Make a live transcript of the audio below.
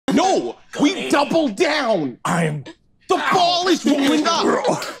No, we double down. The ball is rolling up.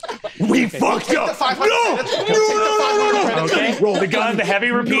 We fucked up. No. Okay. The gun, the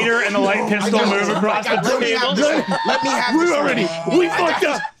heavy repeater, and the light pistol move across the table. Let me have We this. already. We fucked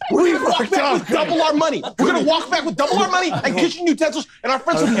up. We fucked Back up. with double our money. We're gonna walk back with double our money and kitchen utensils, and our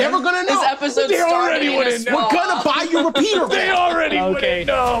friends are never gonna know. This episode They already started in a wouldn't know. We're gonna buy you repeater. They already Okay, wouldn't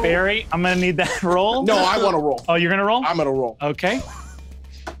know. Barry, I'm gonna need that roll. No, I want to roll. Oh, you're gonna roll? I'm gonna roll. Okay.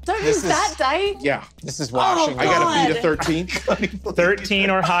 Don't use that die. Yeah, This is washing. I gotta beat a God. 13. 13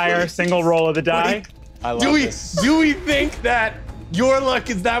 or higher, single roll of the die. I love Do this. we think that your luck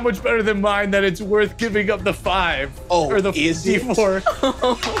is that much better than mine that it's worth giving up the 5? Oh, or the is it? D4?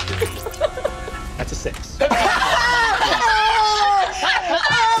 That's a 6.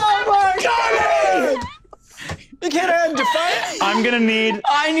 You can't end defiant. I'm gonna need.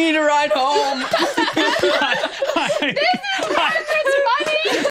 I need a ride home. I